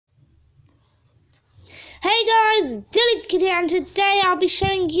Hey guys, DillyKid here, and today I'll be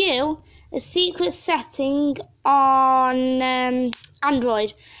showing you a secret setting on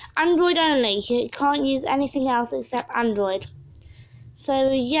Android. Android only. You can't use anything else except Android.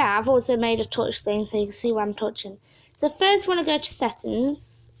 So yeah, I've also made a touch thing so you can see what I'm touching. So first you want to go to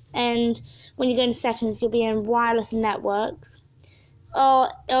settings, and when you go into settings you'll be in wireless networks. Or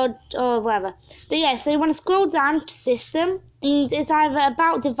whatever. But yeah, so you want to scroll down to system, and it's either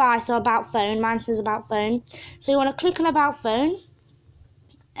about device or about phone. Mine says about phone. So you want to click on about phone,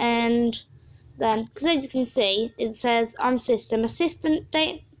 and then, because as you can see, it says on system, assistant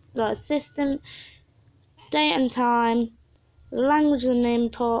date, system, date and time, language and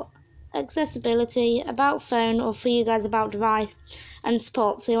input, accessibility, about phone, or for you guys about device, and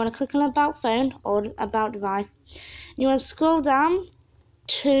support. So you want to click on about phone or about device. You want to scroll down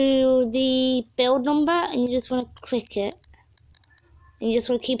to the build number, and you just want to click it, and you just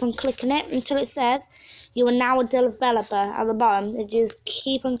want to keep on clicking it until it says you are now a developer at the bottom. And you just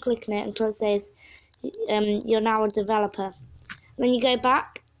keep on clicking it until it says you're now a developer. And then you go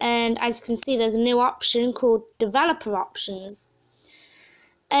back, and as you can see there's a new option called developer options.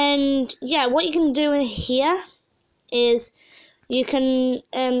 And yeah, what you can do in here is you can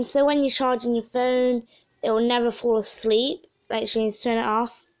so when you're charging your phone it will never fall asleep. Actually, you need to turn it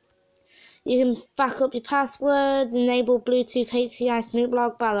off. You can back up your passwords, enable Bluetooth HCI Snoop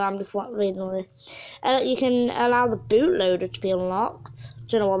Log. By the way, I'm just reading all this. You can allow the bootloader to be unlocked.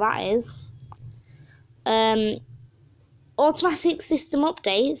 Don't know what that is. Automatic system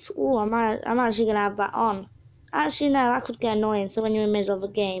updates. Oh, I'm actually gonna have that on. Actually, no, that could get annoying. So when you're in the middle of a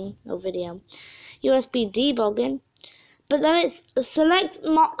game or video, USB debugging. But then it's select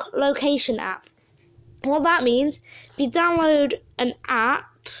mock location app. What that means, if you download an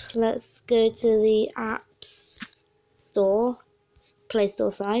app, let's go to the App Store, Play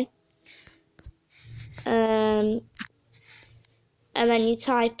Store side, and then you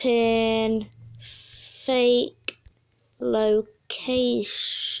type in fake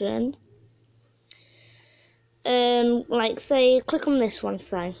location, like say, click on this one,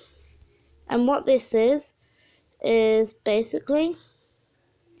 say, and what this is basically,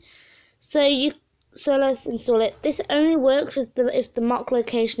 so let's install it. This only works if the mock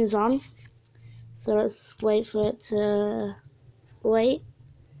location is on. So let's wait for it to wait.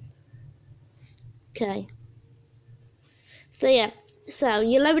 Okay. So yeah, so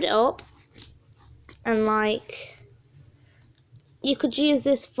you load it up, and like you could use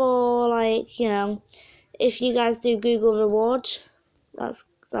this for, like, you know, if you guys do Google reward,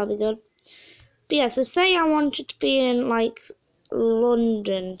 that'll be good. But yeah, so say I wanted to be in like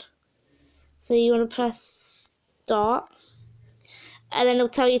London. So you want to press start, and then it'll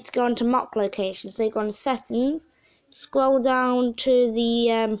tell you to go into mock location. So you go on settings, scroll down to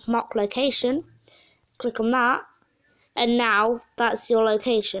the mock location, click on that, and now that's your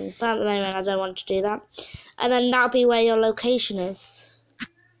location. But at the moment I don't want to do that. And then that'll be where your location is.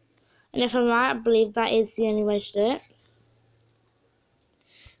 And if I'm right, I believe that is the only way to do it.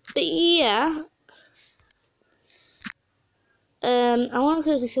 But yeah, I want to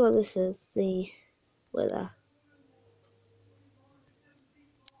quickly see what this is, the weather.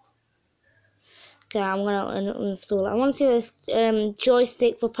 Okay, I'm gonna uninstall it. I want to see this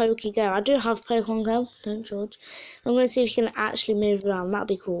joystick for Pokemon Go. I do have Pokemon Go, don't judge. I'm gonna see if you can actually move around. That'd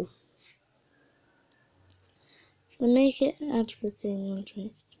be cool. Make it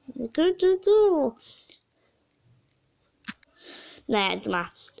absolutely go to the door. Nah, it doesn't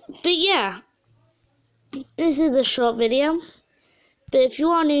matter. But yeah, this is a short video. But if you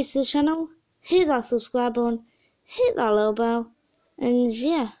are new to the channel, hit that subscribe button, hit that little bell, and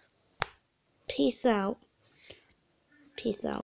yeah, peace out. Peace out.